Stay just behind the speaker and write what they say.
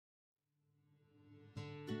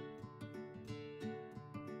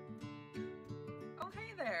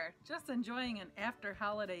here, just enjoying an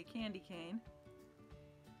after-holiday candy cane.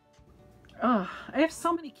 Oh, I have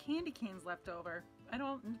so many candy canes left over. I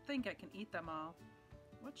don't think I can eat them all.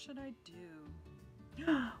 What should I do?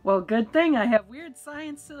 Well, good thing I have Weird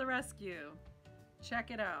Science to the rescue. Check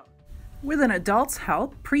it out. With an adult's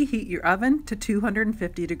help, preheat your oven to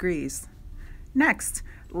 250 degrees. Next,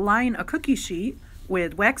 line a cookie sheet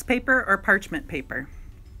with wax paper or parchment paper.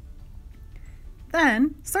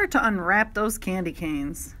 Then, start to unwrap those candy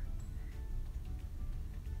canes.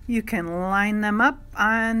 You can line them up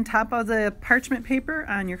on top of the parchment paper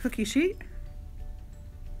on your cookie sheet.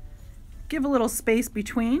 Give a little space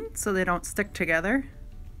between so they don't stick together.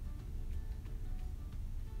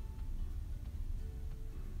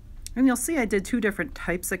 And you'll see I did two different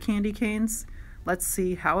types of candy canes. Let's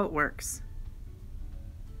see how it works.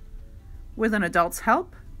 With an adult's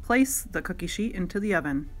help, place the cookie sheet into the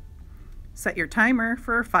oven. Set your timer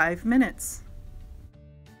for 5 minutes.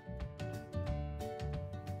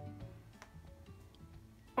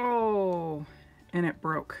 Oh, and it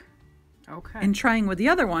broke. Okay. In trying with the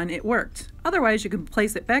other one, it worked. Otherwise, you can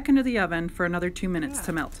place it back into the oven for another 2 minutes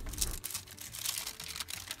to melt.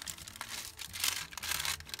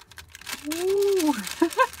 Ooh,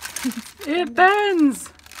 it bends.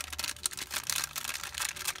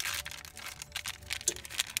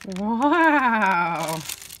 Wow.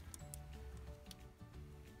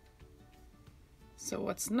 So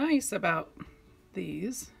what's nice about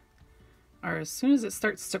these are as soon as it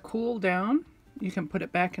starts to cool down, you can put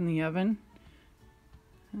it back in the oven.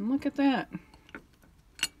 And look at that.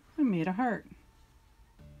 I made a heart.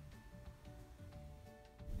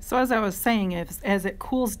 So as I was saying, as it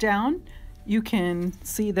cools down, you can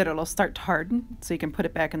see that it'll start to harden. So you can put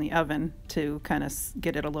it back in the oven to kind of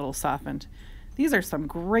get it a little softened. These are some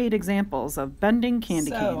great examples of bending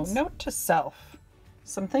candy canes. So, note to self.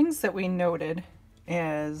 Some things that we noted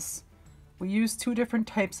as we use two different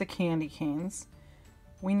types of candy canes.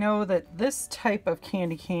 We know that this type of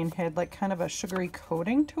candy cane had like kind of a sugary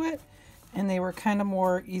coating to it, and they were kind of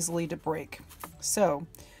more easily to break. So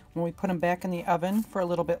when we put them back in the oven for a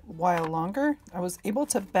little bit while longer, I was able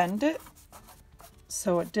to bend it.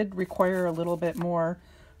 So it did require a little bit more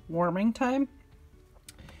warming time.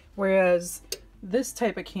 Whereas this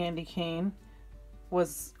type of candy cane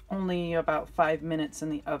was only about 5 minutes in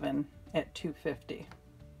the oven at 250.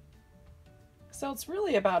 So it's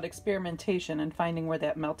really about experimentation and finding where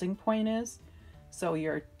that melting point is. So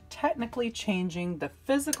you're technically changing the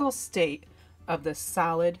physical state of the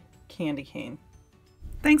solid candy cane.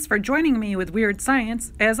 Thanks for joining me with Weird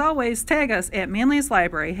Science. As always, tag us at Manlius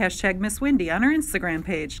Library, #Miss Wendy on our Instagram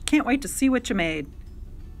page. Can't wait to see what you made.